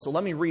So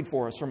let me read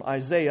for us from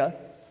Isaiah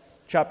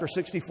chapter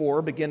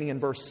 64, beginning in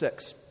verse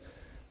 6.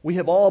 We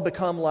have all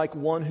become like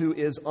one who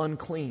is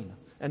unclean,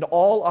 and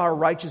all our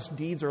righteous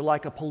deeds are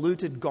like a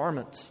polluted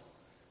garment.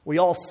 We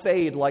all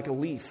fade like a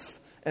leaf,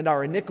 and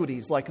our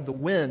iniquities, like the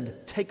wind,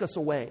 take us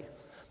away.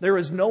 There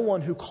is no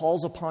one who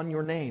calls upon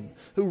your name,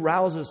 who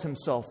rouses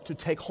himself to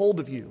take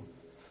hold of you.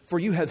 For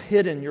you have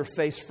hidden your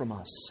face from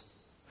us,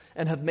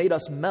 and have made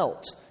us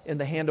melt in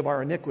the hand of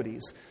our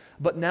iniquities.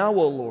 But now,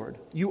 O Lord,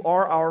 you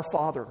are our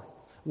Father.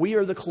 We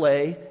are the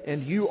clay,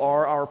 and you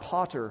are our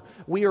potter.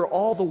 We are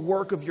all the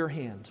work of your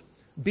hand.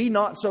 Be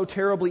not so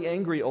terribly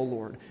angry, O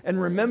Lord,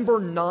 and remember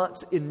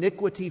not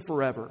iniquity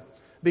forever.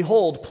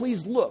 Behold,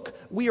 please look,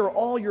 we are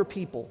all your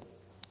people.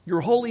 Your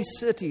holy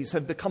cities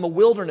have become a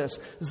wilderness.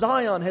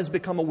 Zion has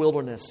become a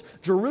wilderness.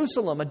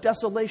 Jerusalem, a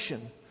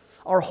desolation.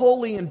 Our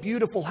holy and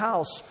beautiful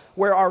house,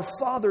 where our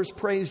fathers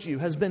praised you,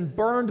 has been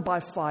burned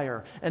by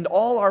fire, and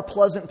all our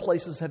pleasant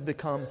places have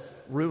become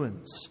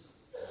ruins.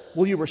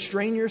 Will you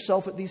restrain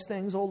yourself at these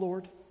things, O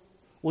Lord?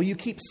 Will you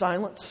keep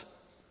silent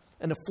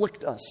and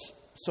afflict us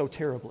so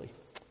terribly?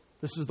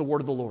 This is the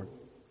word of the Lord.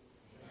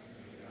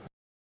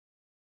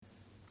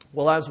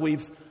 Well, as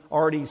we've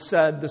already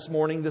said this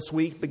morning, this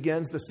week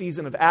begins the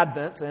season of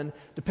Advent, and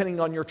depending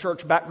on your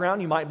church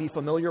background, you might be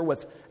familiar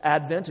with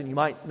Advent and you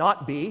might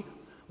not be.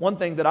 One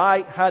thing that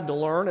I had to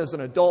learn as an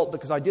adult,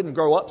 because I didn't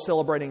grow up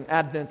celebrating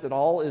Advent at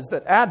all, is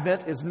that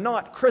Advent is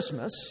not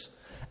Christmas.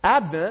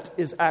 Advent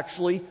is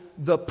actually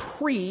the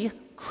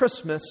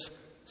pre-Christmas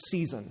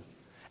season.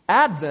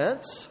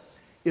 Advent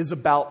is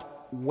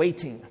about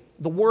waiting.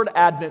 The word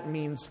Advent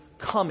means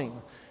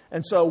coming.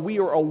 And so we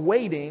are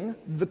awaiting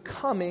the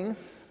coming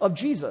of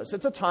Jesus.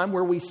 It's a time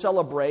where we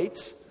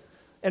celebrate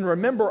and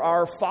remember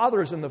our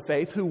fathers in the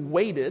faith who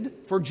waited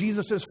for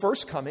Jesus'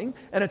 first coming.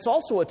 And it's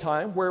also a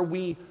time where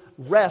we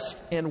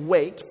rest and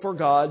wait for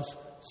God's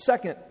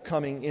second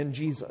coming in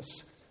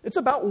Jesus. It's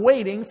about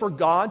waiting for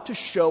God to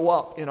show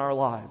up in our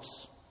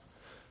lives,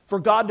 for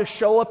God to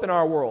show up in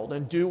our world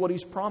and do what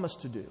He's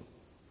promised to do.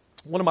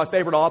 One of my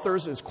favorite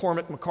authors is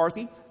Cormac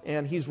McCarthy,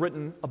 and he's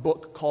written a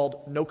book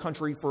called No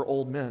Country for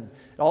Old Men.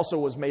 It also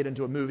was made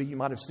into a movie. You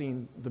might have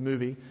seen the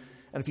movie.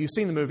 And if you've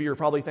seen the movie, you're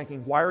probably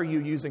thinking, why are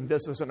you using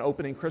this as an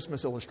opening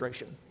Christmas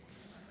illustration?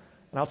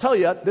 And I'll tell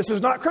you, this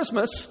is not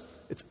Christmas,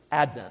 it's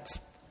Advent.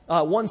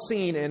 One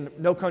scene in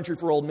No Country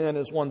for Old Men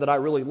is one that I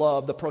really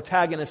love. The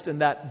protagonist in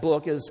that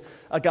book is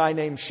a guy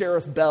named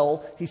Sheriff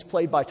Bell. He's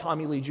played by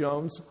Tommy Lee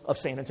Jones of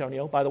San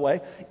Antonio, by the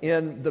way,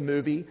 in the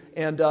movie.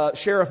 And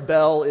Sheriff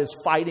Bell is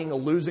fighting a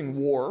losing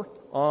war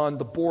on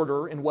the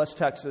border in West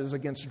Texas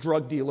against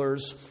drug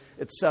dealers,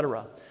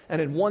 etc. And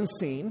in one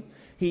scene,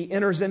 he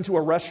enters into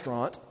a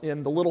restaurant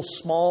in the little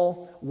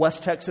small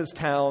West Texas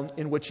town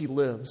in which he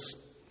lives.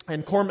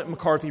 And Cormac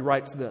McCarthy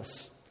writes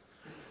this.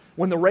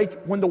 When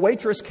the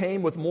waitress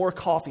came with more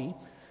coffee,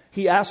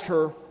 he asked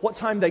her what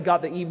time they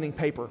got the evening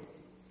paper.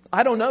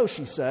 I don't know,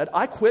 she said.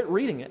 I quit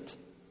reading it.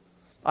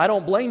 I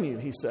don't blame you,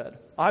 he said.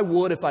 I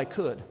would if I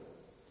could.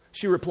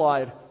 She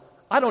replied,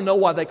 I don't know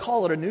why they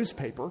call it a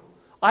newspaper.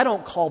 I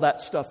don't call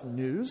that stuff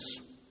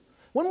news.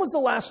 When was the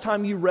last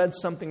time you read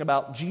something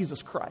about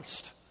Jesus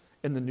Christ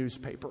in the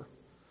newspaper?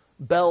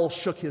 Bell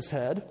shook his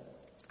head.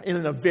 And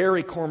in a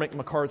very Cormac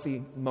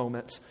McCarthy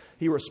moment,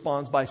 he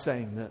responds by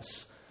saying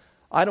this.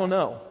 I don't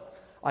know.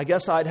 I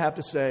guess I'd have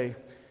to say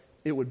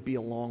it would be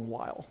a long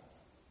while.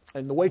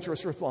 And the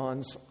waitress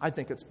responds, I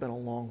think it's been a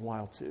long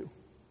while too.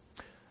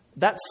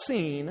 That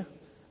scene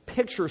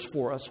pictures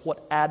for us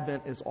what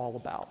Advent is all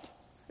about.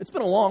 It's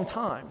been a long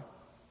time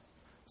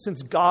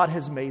since God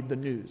has made the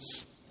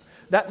news.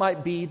 That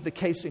might be the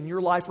case in your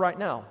life right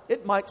now.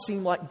 It might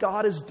seem like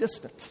God is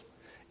distant.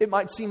 It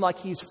might seem like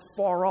He's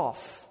far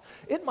off.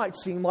 It might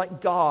seem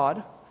like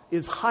God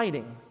is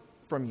hiding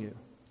from you.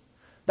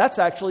 That's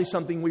actually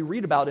something we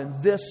read about in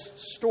this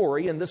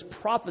story, in this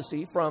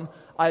prophecy from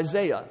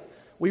Isaiah.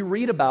 We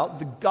read about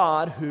the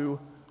God who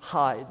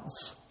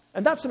hides.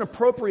 And that's an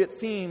appropriate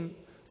theme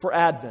for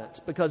Advent,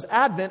 because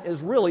Advent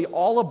is really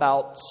all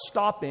about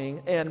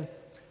stopping and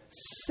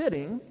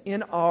sitting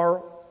in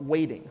our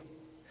waiting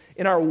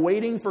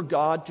for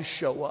God to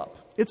show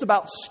up. It's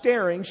about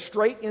staring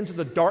straight into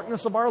the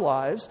darkness of our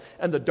lives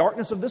and the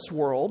darkness of this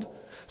world,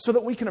 so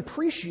that we can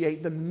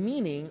appreciate the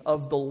meaning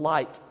of the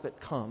light that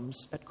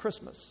comes at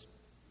Christmas.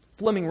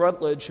 Fleming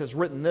Rutledge has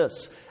written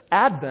this.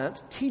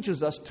 Advent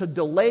teaches us to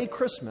delay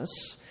Christmas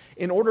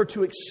in order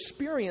to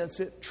experience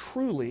it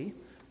truly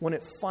when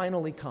it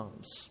finally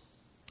comes.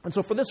 And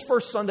so for this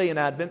first Sunday in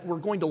Advent, we're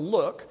going to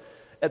look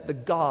at the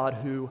God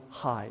who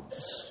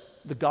hides.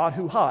 The God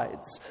who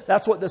hides.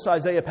 That's what this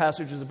Isaiah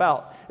passage is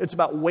about. It's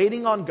about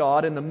waiting on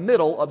God in the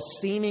middle of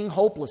seeming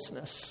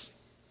hopelessness.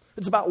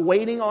 It's about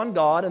waiting on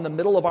God in the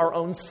middle of our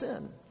own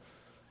sin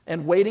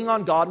and waiting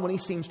on God when He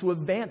seems to have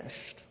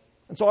vanished.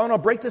 And so I want to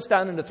break this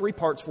down into three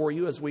parts for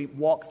you as we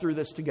walk through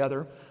this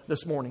together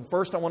this morning.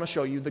 First, I want to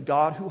show you the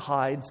God who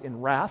hides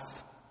in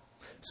wrath.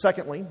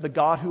 Secondly, the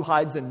God who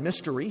hides in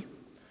mystery.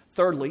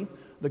 Thirdly,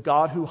 the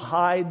God who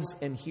hides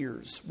and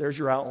hears. There's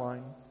your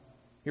outline.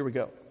 Here we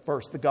go.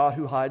 First, the God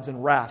who hides in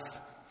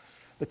wrath.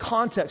 The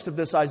context of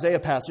this Isaiah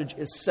passage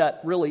is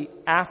set really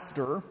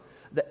after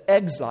the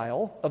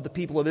exile of the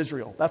people of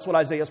Israel. That's what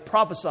Isaiah is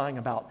prophesying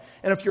about.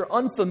 And if you're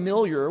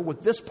unfamiliar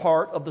with this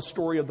part of the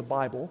story of the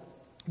Bible,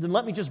 then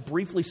let me just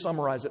briefly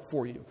summarize it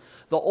for you.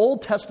 The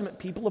Old Testament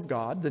people of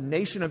God, the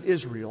nation of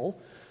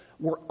Israel,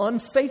 were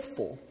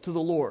unfaithful to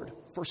the Lord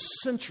for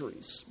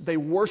centuries. They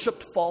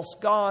worshiped false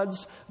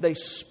gods. They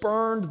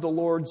spurned the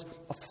Lord's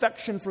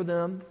affection for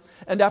them.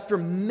 And after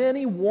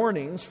many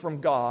warnings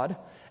from God,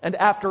 and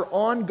after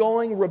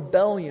ongoing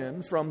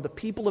rebellion from the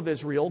people of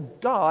Israel,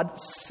 God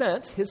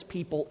sent his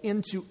people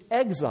into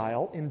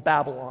exile in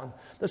Babylon.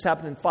 This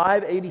happened in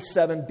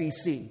 587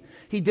 BC.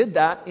 He did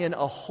that in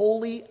a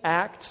holy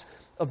act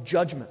of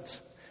judgment.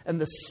 And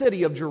the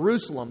city of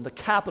Jerusalem, the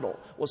capital,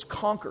 was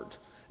conquered.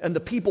 And the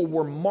people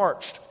were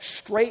marched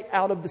straight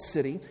out of the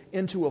city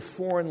into a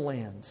foreign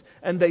land.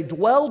 And they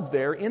dwelled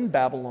there in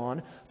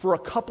Babylon for a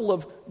couple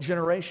of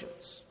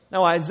generations.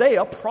 Now,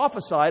 Isaiah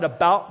prophesied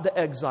about the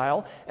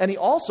exile, and he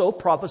also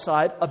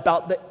prophesied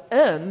about the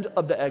end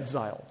of the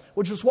exile,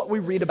 which is what we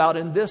read about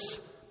in this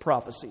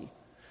prophecy.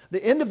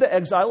 The end of the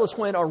exile is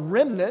when a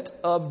remnant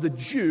of the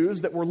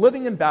Jews that were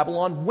living in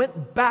Babylon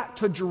went back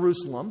to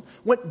Jerusalem,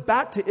 went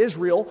back to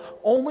Israel,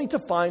 only to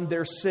find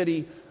their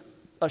city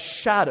a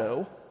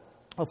shadow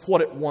of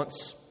what it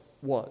once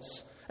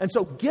was. And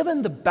so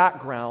given the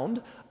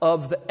background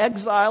of the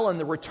exile and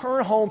the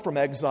return home from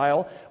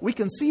exile, we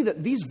can see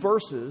that these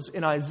verses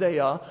in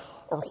Isaiah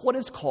are what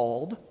is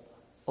called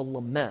a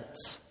lament.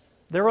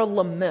 They're a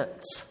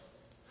lament.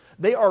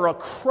 They are a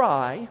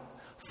cry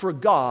for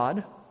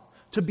God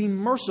to be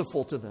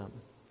merciful to them.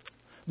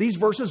 These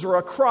verses are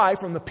a cry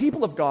from the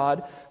people of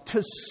God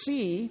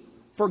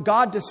for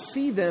God to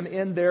see them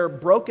in their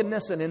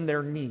brokenness and in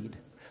their need.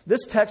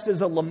 This text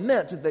is a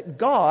lament that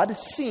God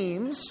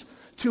seems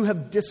to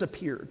have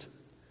disappeared.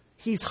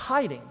 He's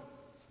hiding.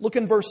 Look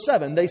in verse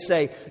 7. They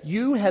say,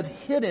 "You have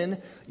hidden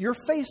your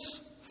face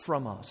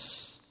from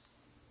us."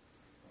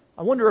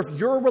 I wonder if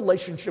your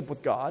relationship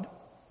with God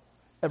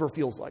ever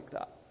feels like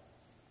that.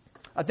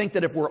 I think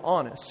that if we're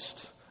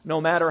honest,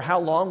 no matter how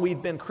long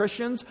we've been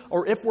Christians,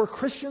 or if we're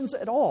Christians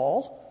at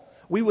all,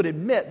 we would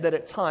admit that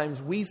at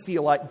times we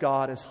feel like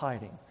God is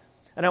hiding.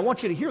 And I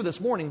want you to hear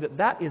this morning that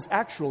that is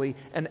actually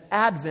an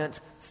Advent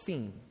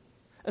theme.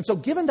 And so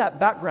given that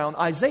background,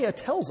 Isaiah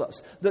tells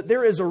us that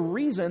there is a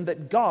reason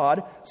that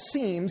God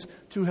seems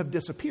to have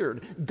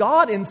disappeared.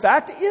 God, in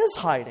fact, is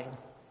hiding.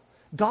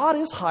 God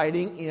is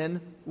hiding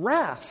in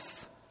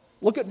wrath.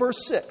 Look at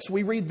verse 6.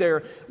 We read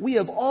there, "We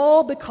have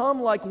all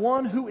become like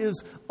one who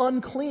is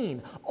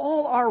unclean.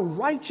 All our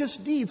righteous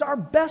deeds, our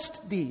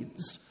best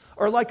deeds,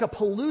 are like a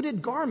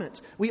polluted garment.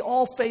 We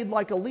all fade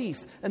like a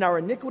leaf, and our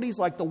iniquities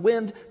like the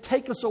wind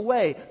take us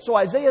away." So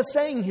Isaiah is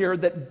saying here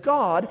that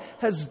God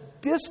has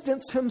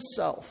distanced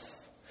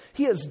himself.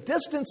 He has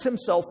distanced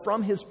himself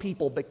from his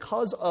people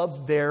because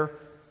of their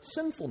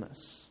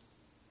sinfulness.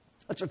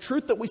 It's a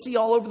truth that we see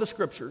all over the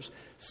Scriptures.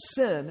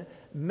 Sin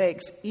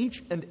makes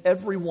each and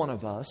every one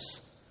of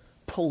us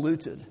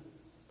polluted.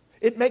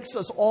 It makes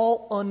us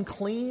all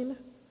unclean,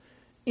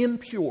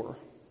 impure,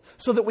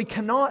 so that we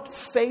cannot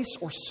face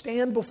or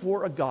stand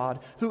before a God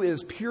who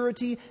is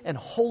purity and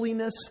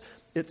holiness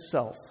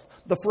itself.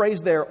 The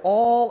phrase there,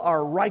 "all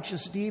our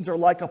righteous deeds are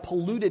like a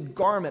polluted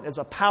garment," is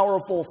a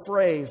powerful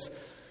phrase.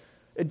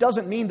 It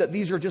doesn't mean that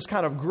these are just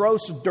kind of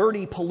gross,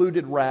 dirty,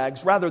 polluted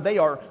rags. Rather, they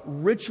are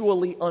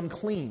ritually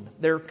unclean.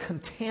 They're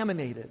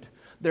contaminated.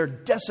 They're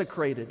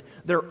desecrated.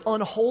 They're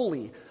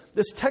unholy.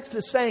 This text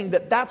is saying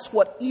that that's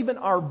what even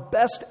our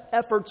best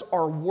efforts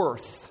are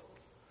worth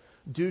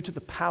due to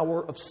the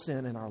power of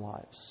sin in our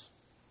lives.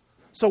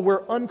 So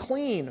we're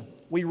unclean,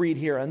 we read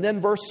here. And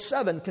then verse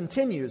 7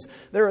 continues,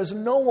 "There is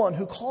no one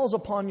who calls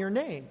upon your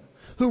name,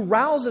 who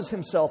rouses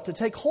himself to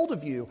take hold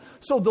of you."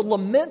 So the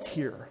lament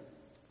here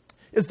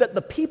is that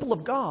the people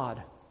of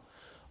God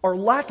are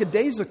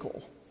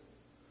lackadaisical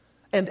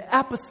and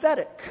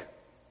apathetic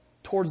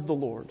towards the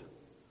Lord.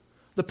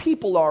 The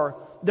people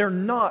they're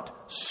not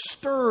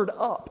stirred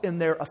up in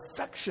their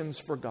affections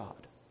for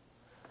God.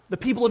 The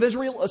people of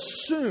Israel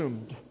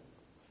assumed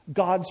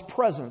God's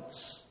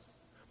presence.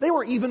 They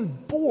were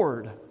even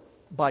bored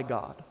by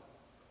God.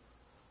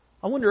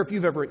 I wonder if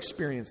you've ever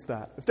experienced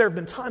that. If there have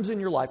been times in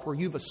your life where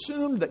you've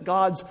assumed that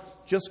God's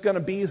just going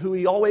to be who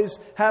he always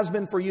has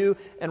been for you,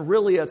 and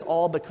really it's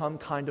all become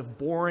kind of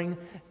boring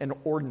and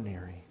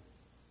ordinary.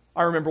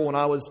 I remember when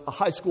I was a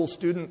high school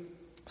student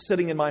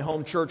sitting in my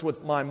home church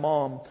with my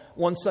mom.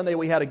 One Sunday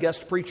we had a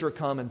guest preacher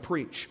come and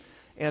preach.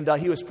 And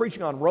he was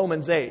preaching on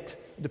Romans 8.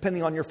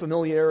 Depending on your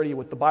familiarity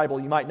with the Bible,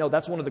 you might know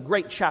that's one of the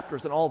great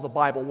chapters in all of the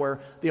Bible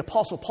where the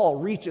Apostle Paul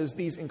reaches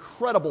these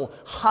incredible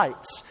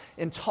heights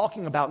in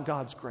talking about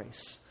God's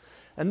grace.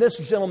 And this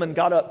gentleman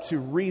got up to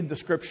read the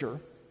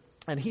scripture,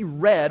 and he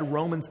read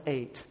Romans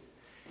 8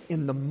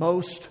 in the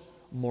most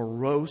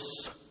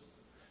morose,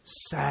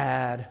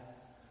 sad,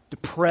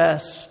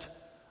 depressed,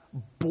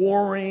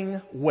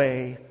 boring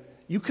way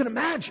you can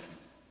imagine.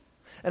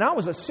 And I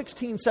was a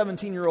 16,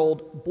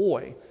 17-year-old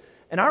boy,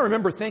 and I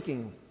remember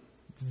thinking,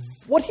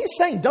 what he's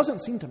saying doesn't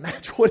seem to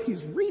match what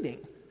he's reading.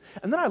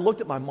 And then I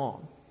looked at my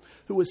mom,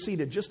 who was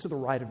seated just to the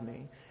right of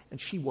me, and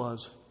she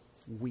was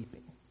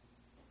weeping.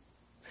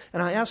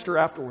 And I asked her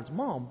afterwards,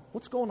 Mom,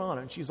 what's going on?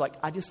 And she's like,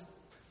 I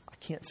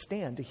can't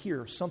stand to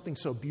hear something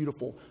so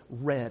beautiful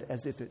read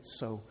as if it's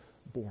so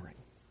boring.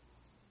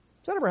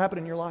 Has that ever happened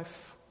in your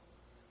life?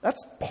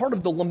 That's part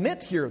of the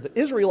lament here. The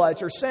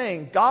Israelites are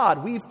saying,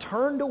 God, we've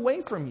turned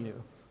away from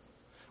you.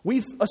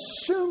 We've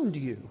assumed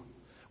you.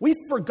 We've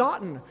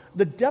forgotten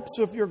the depths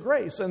of your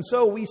grace. And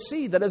so we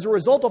see that as a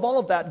result of all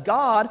of that,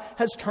 God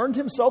has turned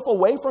himself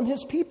away from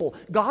his people.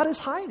 God is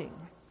hiding.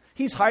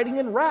 He's hiding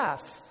in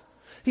wrath.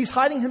 He's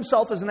hiding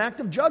himself as an act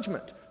of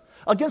judgment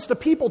against a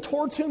people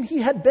towards whom he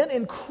had been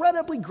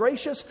incredibly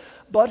gracious,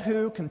 but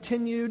who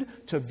continued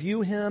to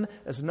view him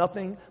as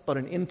nothing but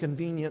an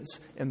inconvenience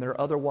in their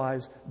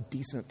otherwise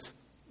decent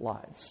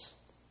lives.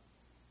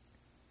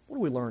 What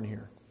do we learn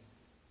here?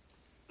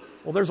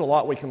 Well, there's a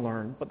lot we can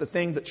learn, but the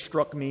thing that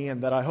struck me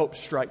and that I hope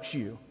strikes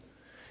you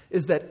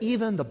is that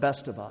even the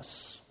best of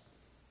us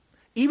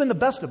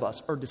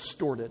are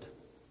distorted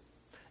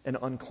and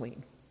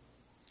unclean.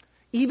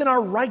 Even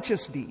our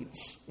righteous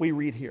deeds, we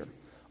read here,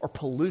 are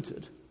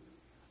polluted.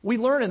 We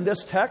learn in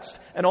this text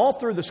and all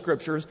through the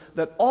Scriptures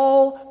that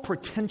all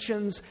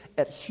pretensions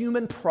at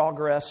human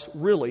progress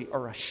really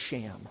are a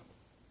sham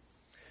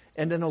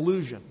and an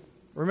illusion.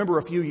 Remember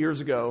a few years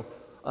ago,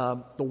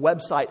 the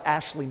website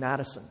Ashley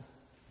Madison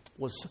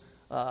was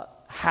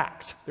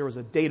hacked. There was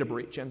a data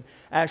breach. And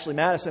Ashley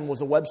Madison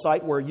was a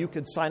website where you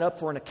could sign up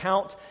for an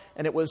account,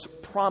 and it was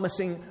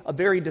promising a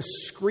very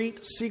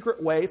discreet,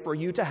 secret way for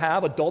you to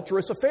have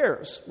adulterous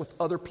affairs with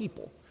other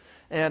people.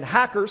 And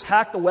hackers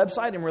hacked the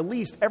website and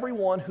released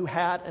everyone who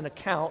had an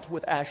account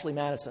with Ashley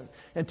Madison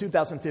in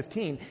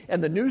 2015.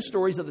 And the news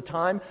stories at the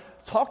time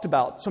talked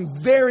about some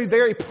very,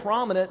 very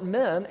prominent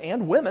men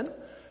and women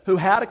who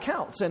had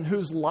accounts and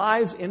whose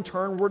lives in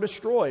turn were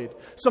destroyed.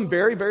 Some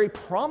very, very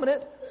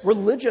prominent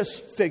religious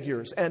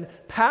figures and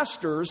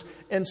pastors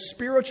and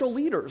spiritual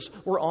leaders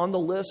were on the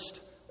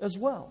list as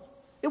well.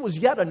 It was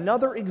yet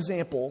another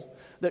example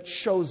that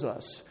shows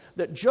us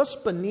that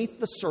just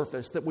beneath the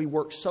surface that we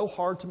work so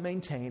hard to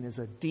maintain is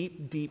a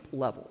deep, deep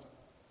level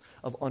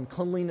of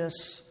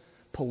uncleanliness,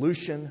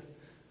 pollution,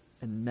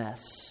 and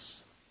mess.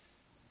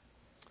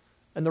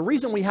 And the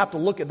reason we have to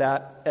look at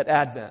that at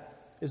Advent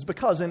is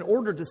because in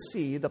order to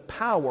see the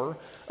power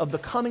of the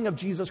coming of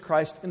Jesus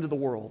Christ into the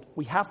world,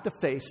 we have to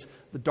face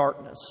the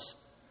darkness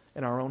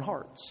in our own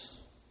hearts.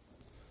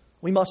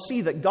 We must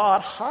see that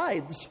God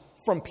hides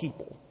from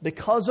people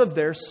because of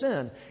their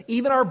sin.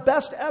 Even our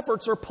best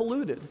efforts are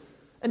polluted.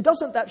 And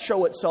doesn't that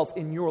show itself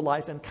in your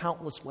life in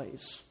countless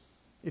ways,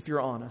 if you're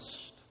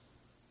honest?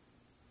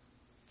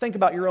 Think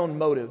about your own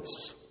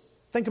motives.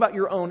 Think about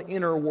your own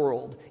inner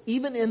world,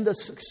 even in the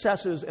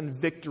successes and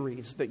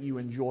victories that you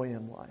enjoy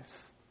in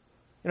life.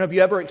 Have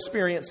you ever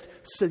experienced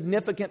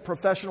significant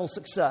professional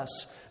success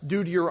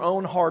due to your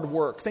own hard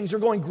work? Things are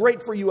going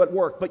great for you at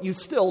work, but you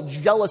still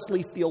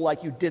jealously feel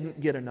like you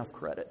didn't get enough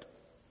credit.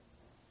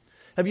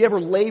 Have you ever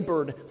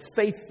labored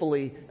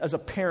faithfully as a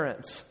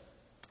parent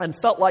and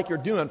felt like you're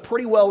doing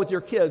pretty well with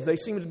your kids? They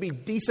seem to be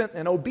decent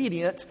and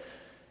obedient,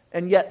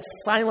 and yet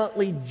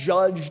silently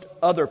judged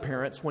other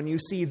parents when you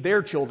see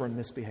their children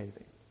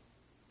misbehaving.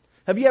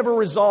 Have you ever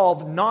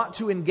resolved not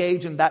to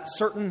engage in that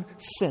certain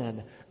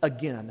sin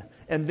again,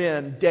 and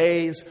then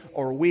days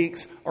or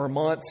weeks or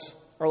months,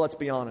 or let's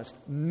be honest,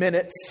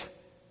 minutes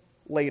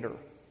later,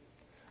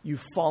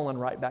 you've fallen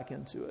right back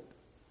into it?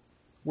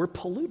 We're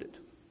polluted.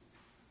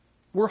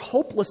 We're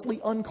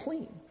hopelessly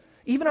unclean.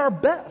 Even our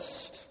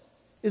best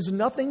is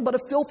nothing but a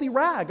filthy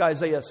rag,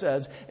 Isaiah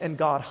says, and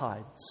God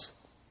hides.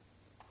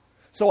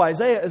 So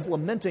Isaiah is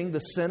lamenting the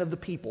sin of the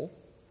people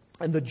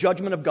and the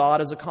judgment of God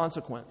as a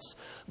consequence.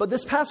 But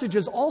this passage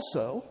is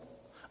also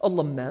a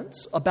lament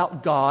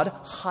about God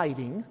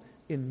hiding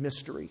in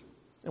mystery.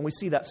 And we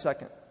see that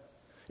second.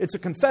 It's a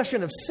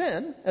confession of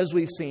sin, as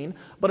we've seen,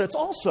 but it's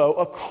also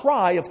a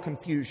cry of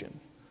confusion.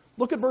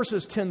 Look at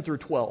verses 10 through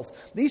 12.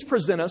 These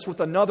present us with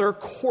another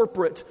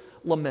corporate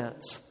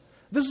lament.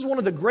 This is one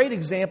of the great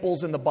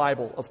examples in the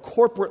Bible of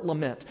corporate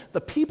lament.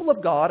 The people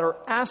of God are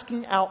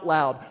asking out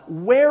loud,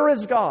 where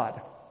is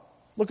God?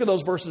 Look at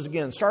those verses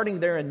again, starting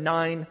there in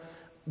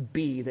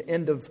 9b, the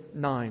end of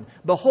 9.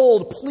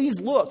 Behold, please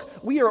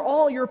look, we are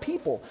all your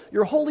people.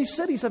 Your holy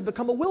cities have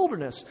become a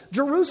wilderness,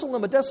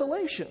 Jerusalem a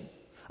desolation.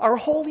 Our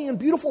holy and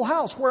beautiful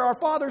house where our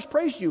fathers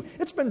praised you,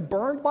 it's been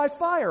burned by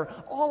fire.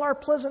 All our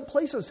pleasant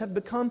places have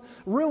become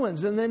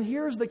ruins. And then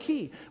here's the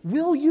key.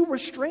 Will you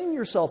restrain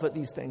yourself at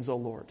these things, O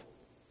Lord?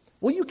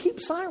 Will you keep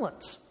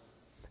silent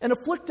and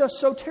afflict us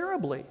so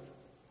terribly?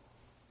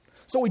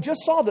 So we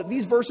just saw that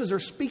these verses are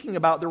speaking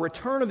about the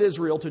return of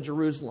Israel to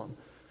Jerusalem.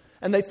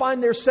 And they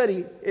find their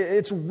city,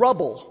 it's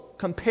rubble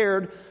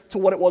compared to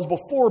what it was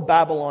before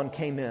Babylon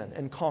came in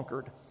and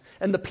conquered.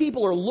 And the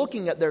people are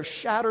looking at their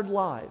shattered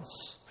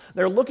lives.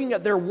 They're looking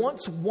at their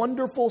once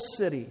wonderful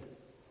city.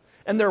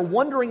 And they're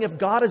wondering if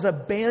God has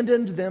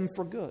abandoned them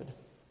for good.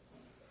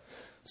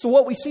 So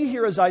what we see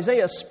here is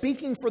Isaiah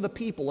speaking for the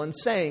people and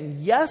saying,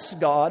 yes,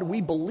 God,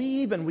 we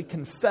believe and we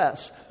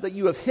confess that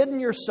you have hidden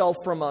yourself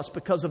from us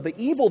because of the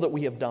evil that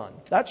we have done.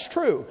 That's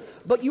true.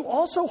 But you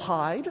also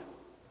hide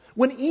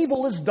when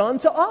evil is done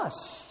to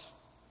us.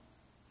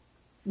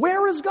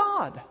 Where is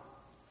God?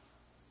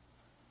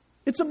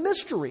 It's a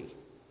mystery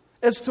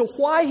as to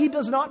why he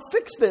does not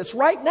fix this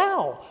right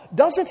now.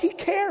 Doesn't he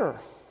care?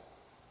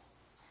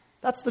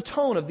 That's the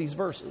tone of these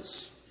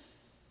verses.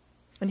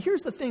 And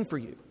here's the thing for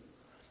you.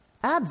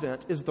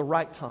 Advent is the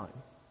right time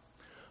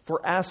for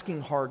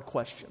asking hard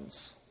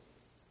questions.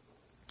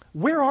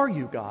 Where are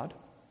you, God?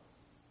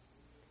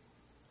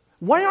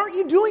 Why aren't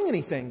you doing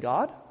anything,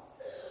 God?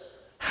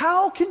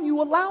 How can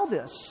you allow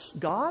this,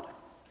 God?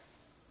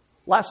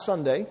 Last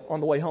Sunday,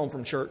 on the way home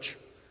from church,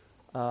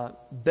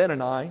 Ben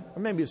and I,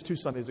 or maybe it was 2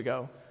 Sundays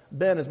ago,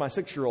 Ben is my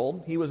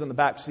 6-year-old. He was in the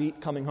back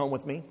seat coming home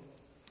with me.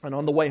 And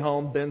on the way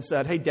home, Ben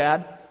said, "Hey,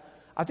 Dad,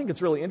 I think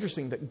it's really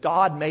interesting that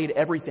God made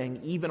everything,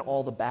 even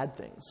all the bad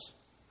things."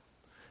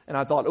 And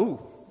I thought, ooh,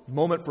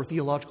 moment for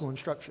theological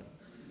instruction.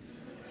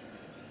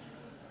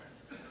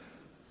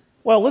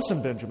 Well,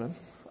 listen, Benjamin.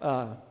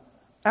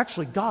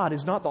 Actually, God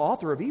is not the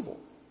author of evil.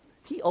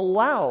 He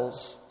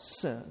allows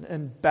sin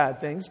and bad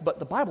things, but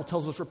the Bible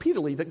tells us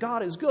repeatedly that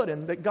God is good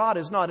and that God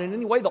is not in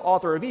any way the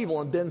author of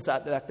evil. And Ben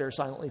sat back there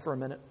silently for a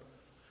minute.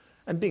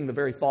 And being the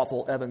very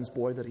thoughtful Evans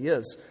boy that he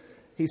is,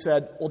 he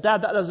said, "Well,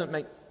 Dad, that doesn't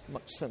make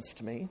much sense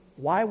to me.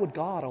 Why would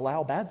God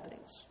allow bad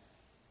things?"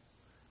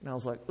 And I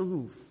was like,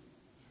 ooh,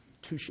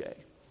 touche.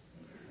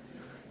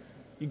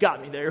 You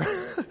got me there.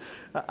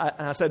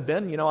 And I said,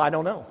 "Ben, I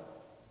don't know.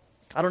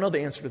 I don't know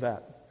the answer to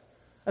that."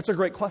 That's a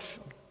great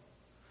question.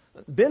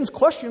 Ben's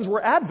questions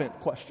were Advent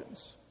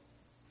questions.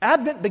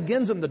 Advent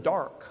begins in the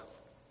dark.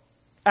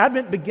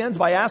 Advent begins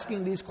by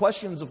asking these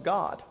questions of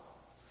God.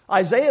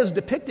 Isaiah is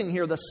depicting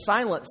here the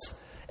silence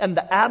and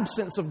the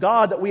absence of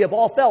God that we have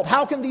all felt.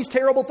 How can these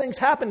terrible things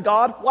happen,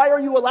 God? Why are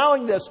you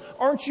allowing this?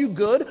 Aren't you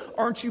good?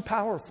 Aren't you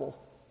powerful?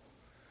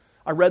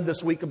 I read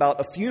this week about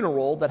a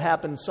funeral that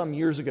happened some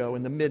years ago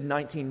in the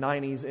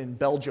mid-1990s in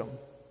Belgium.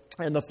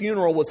 And the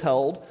funeral was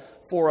held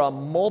for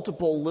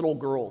multiple little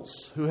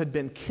girls who had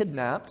been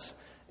kidnapped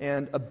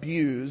and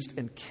abused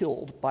and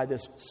killed by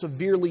this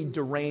severely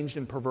deranged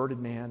and perverted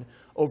man.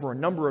 Over a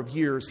number of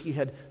years, he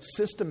had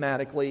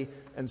systematically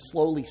and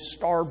slowly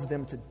starved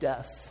them to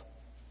death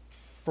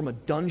from a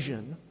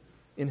dungeon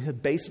in the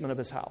basement of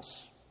his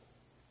house.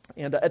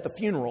 And at the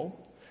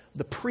funeral,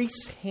 the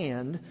priest's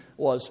hand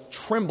was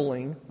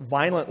trembling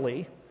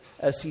violently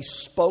as he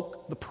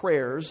spoke the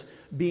prayers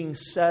being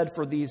said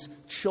for these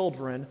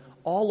children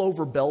all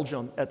over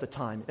Belgium at the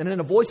time. And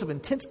in a voice of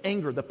intense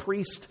anger, the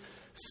priest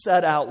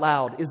said out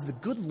loud, "Is the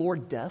good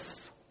Lord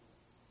deaf?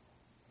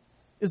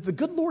 Is the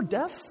good Lord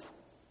deaf?"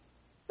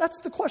 That's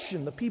the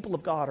question the people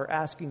of God are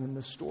asking in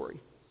this story.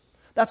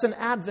 That's an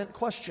Advent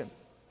question.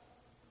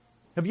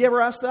 Have you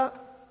ever asked that?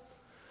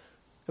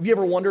 Have you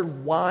ever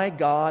wondered why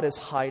God is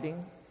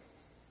hiding?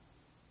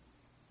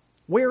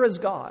 Where is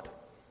God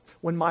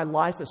when my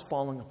life is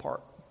falling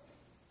apart?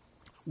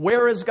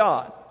 Where is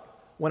God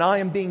when I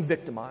am being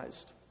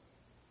victimized?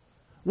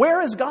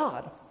 Where is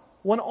God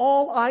when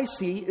all I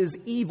see is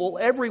evil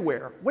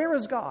everywhere? Where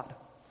is God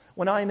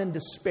when I am in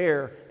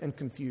despair and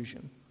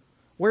confusion?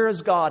 Where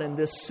is God in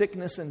this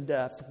sickness and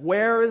death?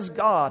 Where is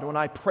God when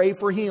I pray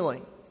for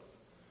healing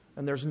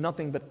and there's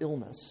nothing but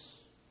illness?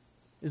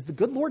 Is the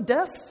good Lord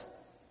deaf?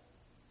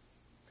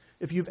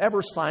 If you've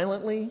ever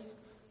silently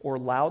or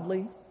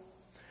loudly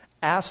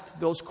asked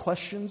those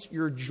questions,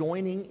 you're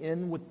joining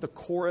in with the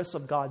chorus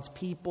of God's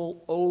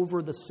people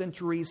over the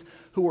centuries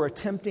who are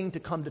attempting to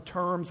come to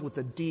terms with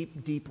the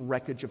deep, deep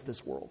wreckage of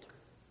this world.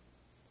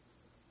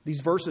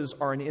 These verses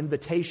are an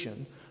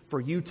invitation for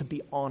you to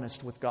be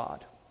honest with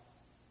God.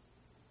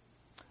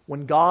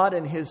 When God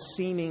and His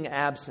seeming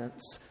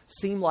absence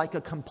seem like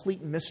a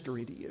complete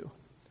mystery to you,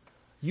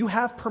 you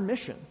have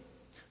permission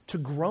to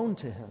groan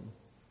to Him.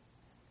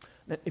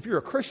 Now, if you're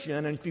a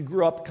Christian and if you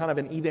grew up kind of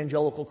in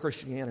evangelical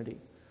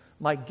Christianity,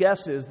 my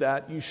guess is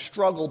that you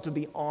struggle to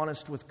be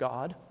honest with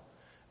God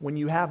when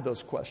you have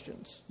those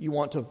questions. You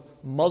want to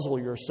muzzle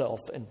yourself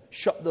and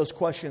shut those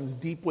questions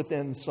deep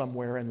within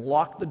somewhere and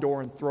lock the door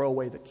and throw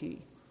away the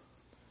key.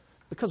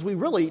 Because we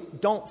really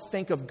don't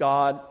think of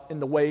God in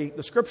the way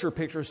the Scripture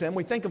pictures Him.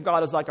 We think of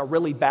God as like a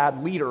really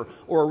bad leader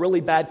or a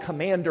really bad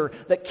commander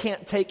that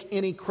can't take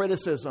any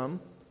criticism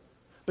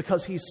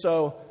because He's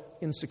so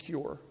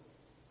insecure.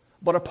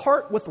 But a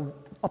part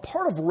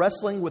of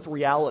wrestling with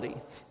reality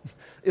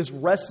is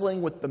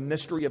wrestling with the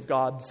mystery of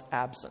God's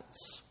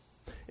absence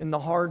in the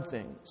hard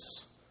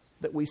things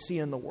that we see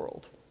in the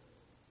world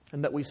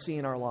and that we see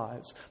in our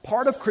lives.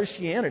 Part of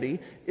Christianity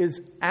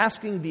is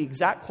asking the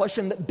exact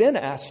question that Ben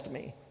asked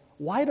me.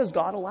 Why does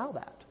God allow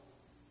that?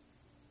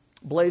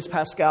 Blaise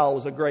Pascal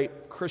was a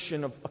great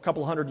Christian of a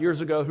couple hundred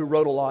years ago who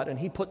wrote a lot, and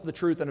he put the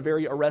truth in a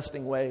very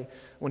arresting way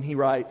when he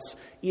writes,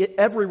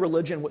 "Every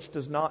religion which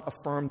does not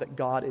affirm that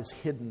God is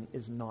hidden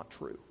is not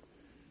true."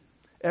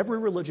 Every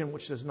religion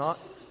which does not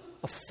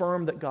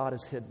affirm that God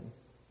is hidden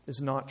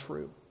is not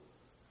true.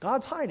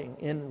 God's hiding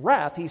in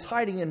wrath. He's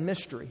hiding in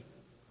mystery.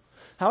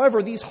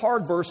 However, these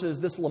hard verses,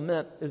 this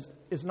lament,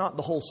 is not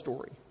the whole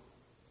story.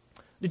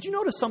 Did you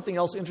notice something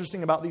else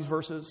interesting about these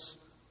verses?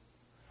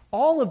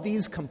 All of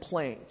these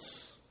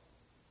complaints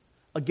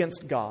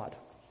against God,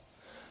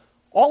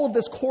 all of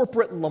this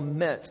corporate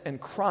lament and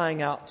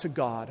crying out to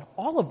God,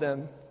 all of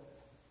them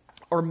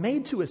are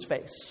made to his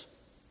face.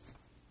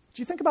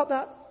 Do you think about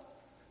that?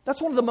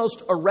 That's one of the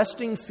most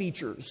arresting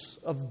features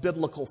of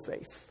biblical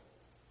faith.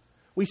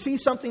 We see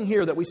something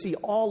here that we see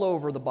all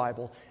over the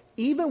Bible.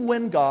 Even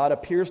when God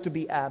appears to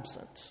be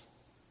absent,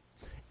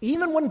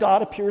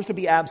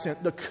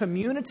 the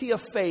community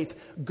of faith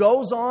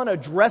goes on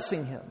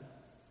addressing him,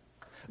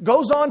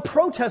 goes on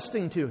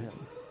protesting to him.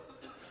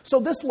 So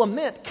this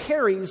lament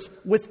carries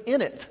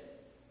within it,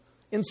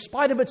 in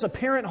spite of its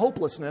apparent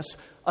hopelessness,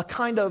 a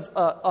kind of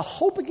a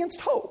hope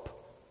against hope,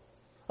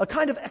 a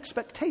kind of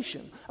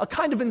expectation, a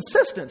kind of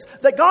insistence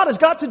that God has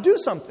got to do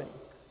something.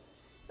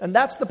 And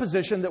that's the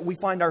position that we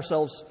find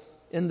ourselves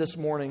in this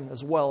morning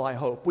as well, I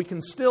hope. We can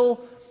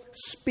still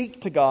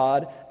speak to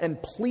God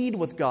and plead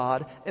with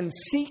God and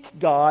seek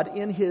God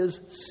in his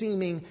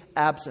seeming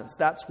absence.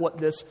 That's what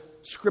this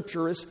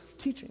scripture is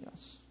teaching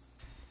us.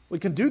 We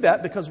can do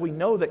that because we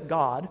know that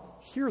God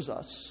hears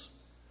us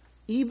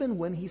even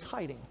when he's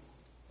hiding.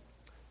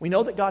 We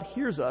know that God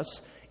hears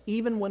us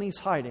even when he's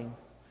hiding.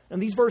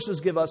 And these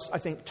verses give us, I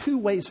think, two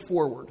ways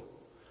forward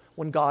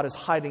when God is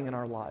hiding in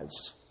our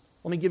lives.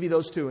 Let me give you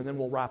those two and then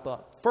we'll wrap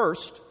up.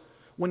 First,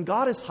 when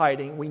God is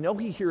hiding, we know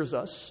he hears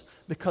us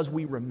because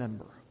we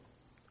remember.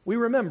 We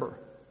remember.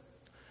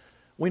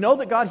 We know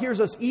that God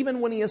hears us even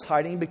when he is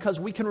hiding because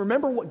we can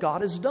remember what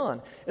God has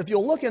done. If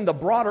you'll look in the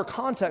broader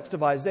context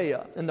of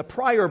Isaiah, in the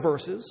prior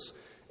verses,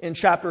 in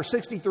chapter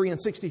 63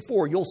 and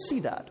 64, you'll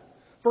see that.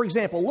 For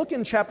example, look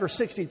in chapter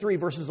 63,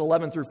 verses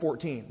 11 through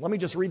 14. Let me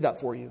just read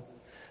that for you.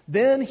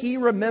 Then he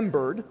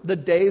remembered the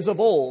days of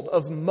old,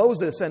 of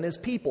Moses and his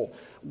people.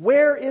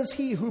 Where is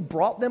he who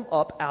brought them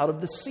up out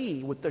of the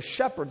sea with the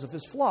shepherds of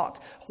his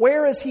flock?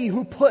 Where is he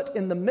who put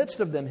in the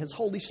midst of them his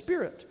Holy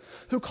Spirit?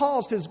 Who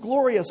caused his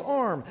glorious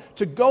arm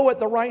to go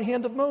at the right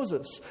hand of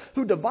Moses?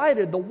 Who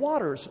divided the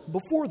waters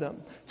before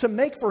them to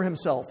make for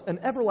himself an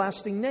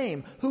everlasting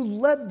name? Who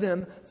led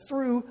them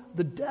through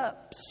the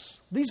depths?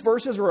 These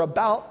verses are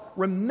about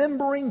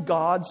remembering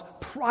God's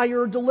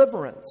prior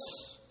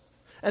deliverance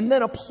and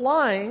then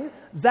applying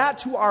that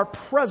to our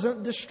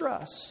present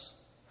distress.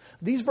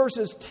 These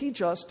verses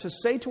teach us to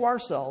say to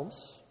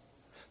ourselves,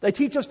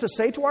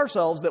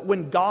 that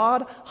when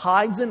God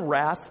hides in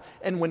wrath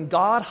and when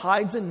God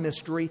hides in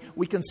mystery,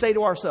 we can say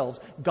to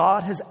ourselves,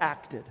 God has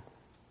acted.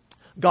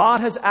 God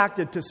has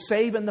acted to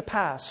save in the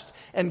past,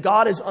 and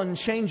God is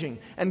unchanging,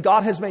 and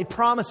God has made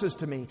promises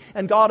to me,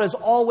 and God has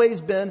always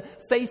been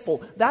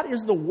faithful. That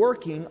is the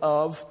working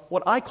of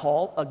what I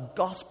call a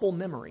gospel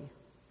memory.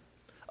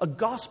 A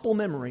gospel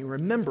memory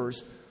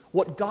remembers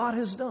what God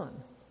has done.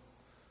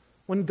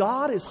 When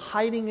God is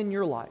hiding in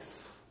your life,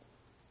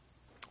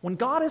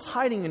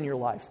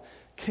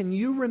 can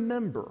you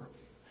remember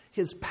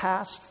his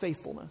past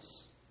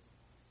faithfulness?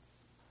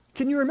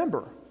 Can you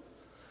remember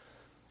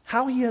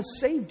how he has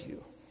saved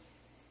you?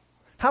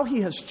 How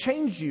he has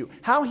changed you?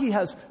 How he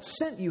has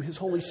sent you his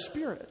Holy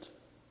Spirit?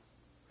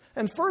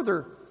 And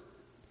further,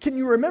 can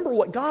you remember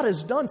what God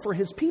has done for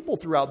his people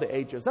throughout the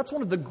ages? That's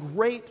one of the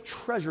great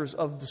treasures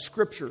of the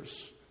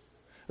Scriptures,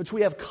 which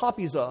we have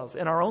copies of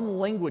in our own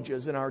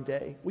languages in our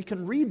day. We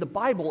can read the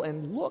Bible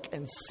and look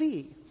and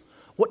see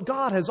what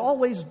God has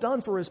always done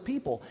for his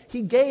people.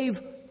 He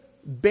gave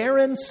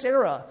barren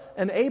Sarah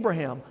and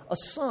Abraham a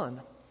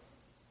son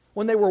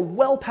when they were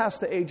well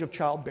past the age of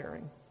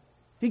childbearing.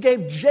 He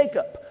gave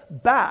Jacob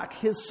back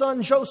his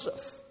son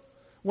Joseph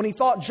when he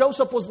thought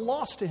Joseph was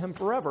lost to him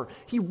forever.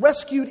 He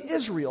rescued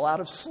Israel out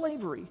of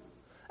slavery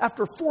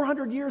after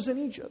 400 years in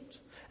Egypt.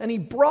 And he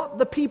brought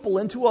the people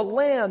into a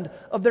land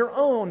of their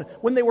own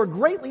when they were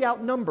greatly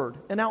outnumbered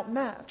and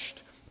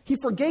outmatched. He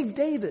forgave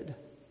David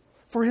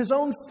for his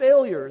own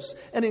failures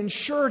and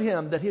ensured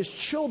him that his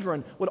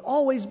children would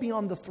always be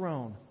on the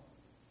throne.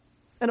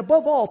 And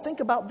above all, think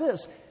about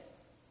this.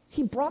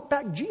 He brought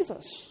back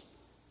Jesus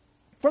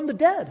from the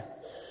dead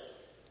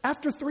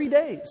after 3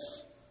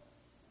 days.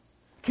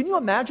 Can you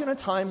imagine a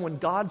time when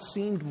God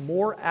seemed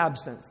more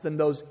absent than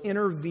those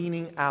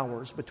intervening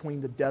hours between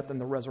the death and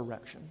the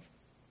resurrection?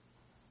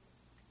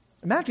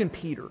 Imagine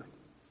Peter,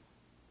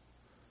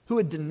 who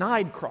had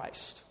denied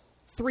Christ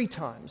 3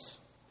 times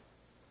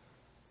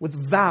with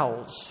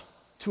vows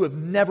to have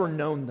never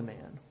known the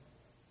man,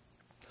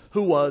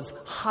 who was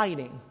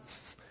hiding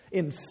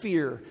in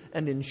fear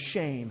and in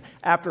shame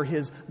after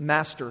his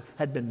master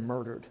had been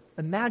murdered.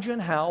 Imagine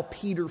how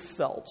Peter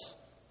felt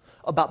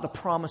about the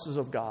promises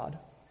of God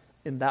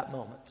in that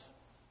moment.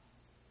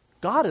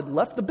 God had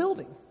left the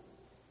building,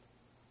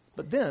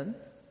 but then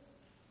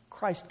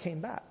Christ came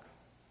back.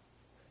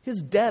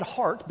 His dead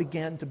heart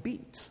began to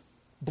beat.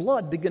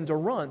 Blood began to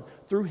run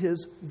through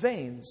his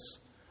veins.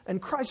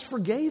 And Christ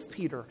forgave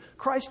Peter.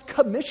 Christ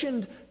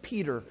commissioned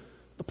Peter.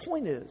 The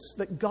point is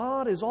that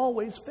God is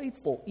always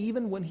faithful,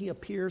 even when he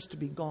appears to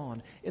be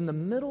gone. In the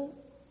middle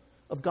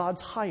of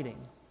God's hiding,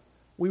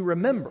 we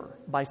remember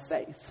by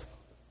faith.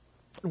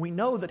 And we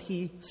know that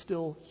he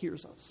still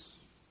hears us.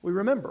 We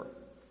remember.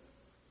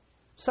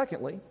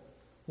 Secondly,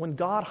 when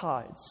God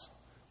hides,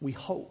 we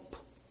hope.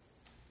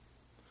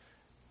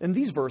 In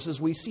these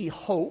verses, we see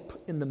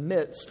hope in the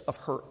midst of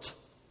hurt.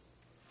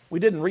 We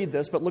didn't read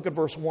this, but look at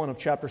verse 1 of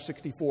chapter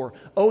 64.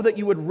 Oh, that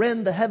you would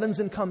rend the heavens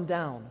and come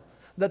down,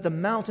 that the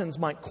mountains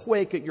might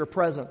quake at your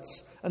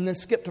presence. And then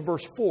skip to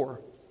verse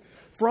 4.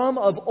 From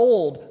of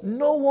old,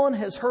 no one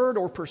has heard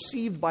or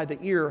perceived by the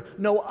ear.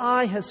 No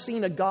eye has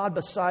seen a God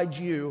besides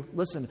you.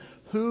 Listen,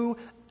 who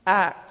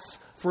acts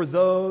for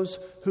those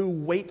who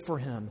wait for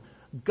him.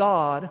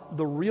 God,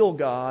 the real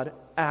God,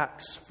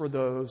 acts for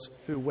those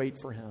who wait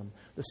for him.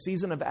 The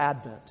season of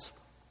Advent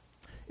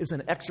is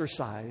an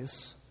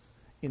exercise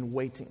in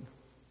waiting.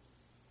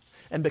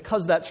 And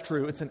because that's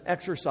true, it's an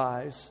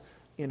exercise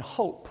in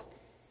hope.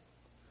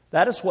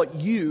 That is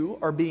what you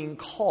are being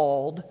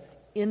called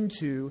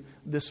into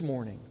this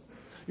morning.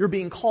 You're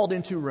being called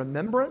into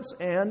remembrance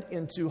and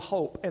into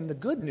hope. And the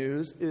good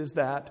news is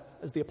that,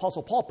 as the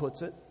Apostle Paul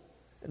puts it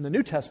in the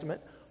New Testament,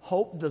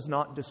 hope does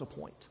not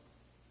disappoint.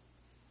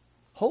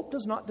 Hope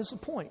does not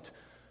disappoint.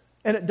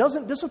 And it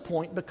doesn't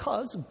disappoint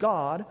because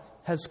God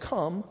has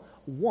come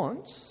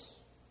once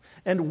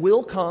and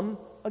will come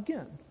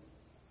again.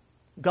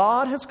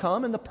 God has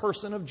come in the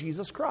person of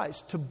Jesus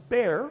Christ to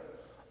bear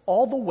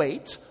all the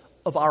weight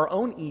of our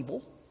own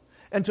evil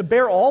and to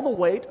bear all the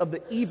weight of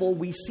the evil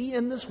we see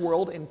in this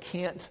world and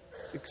can't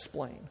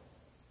explain.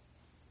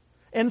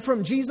 And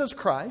from Jesus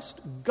Christ,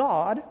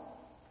 God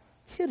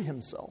hid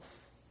himself.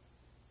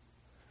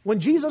 When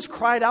Jesus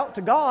cried out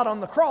to God on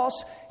the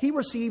cross, he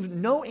received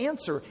no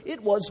answer.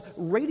 It was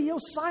radio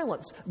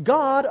silence.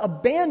 God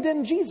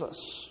abandoned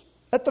Jesus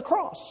at the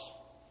cross.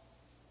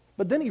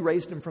 But then he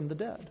raised him from the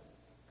dead.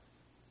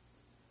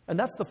 And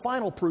that's the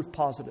final proof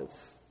positive,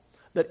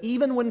 that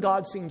even when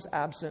God seems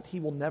absent, he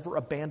will never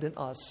abandon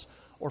us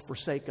or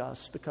forsake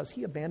us, because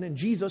he abandoned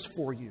Jesus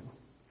for you,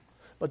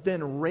 but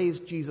then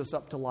raised Jesus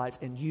up to life,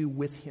 and you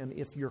with him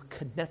if you're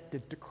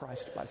connected to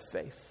Christ by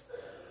faith.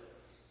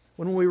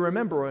 When we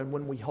remember and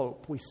when we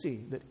hope, we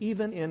see that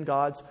even in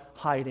God's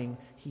hiding,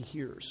 he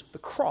hears. The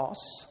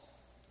cross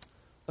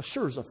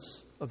assures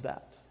us of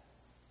that.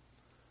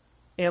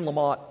 Anne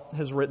Lamott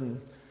has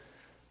written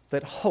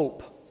that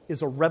hope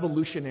is a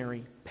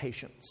revolutionary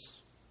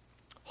patience.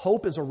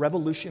 Hope is a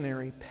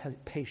revolutionary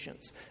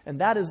patience.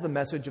 And that is the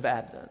message of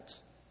Advent.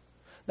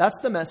 That's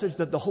the message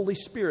that the Holy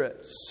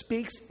Spirit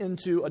speaks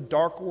into a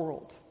dark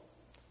world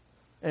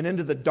and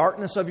into the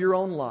darkness of your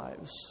own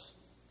lives.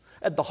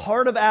 At the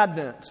heart of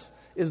Advent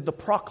is the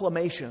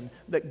proclamation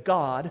that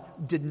God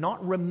did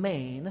not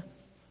remain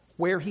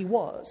where he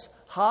was,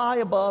 high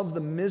above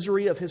the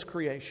misery of his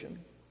creation,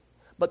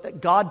 but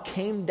that God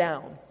came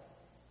down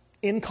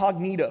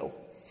incognito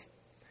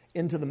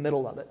into the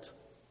middle of it.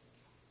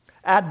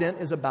 Advent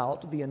is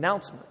about the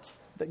announcement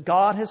that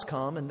God has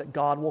come and that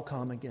God will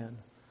come again,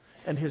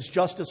 and his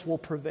justice will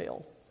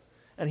prevail,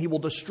 and he will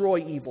destroy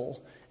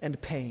evil and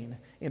pain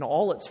in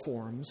all its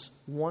forms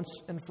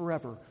once and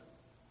forever.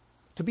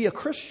 To be a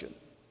Christian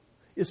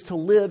is to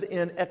live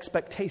in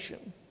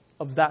expectation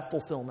of that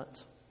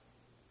fulfillment.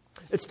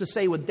 It's to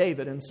say with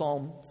David in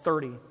Psalm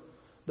 30,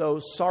 though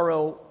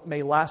sorrow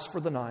may last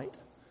for the night,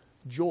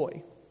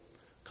 joy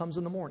comes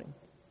in the morning.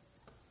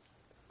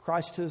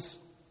 Christ has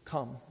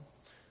come.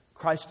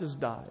 Christ has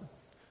died.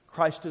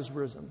 Christ has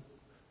risen.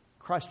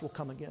 Christ will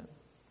come again.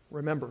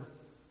 Remember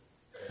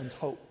and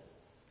hope.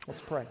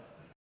 Let's pray.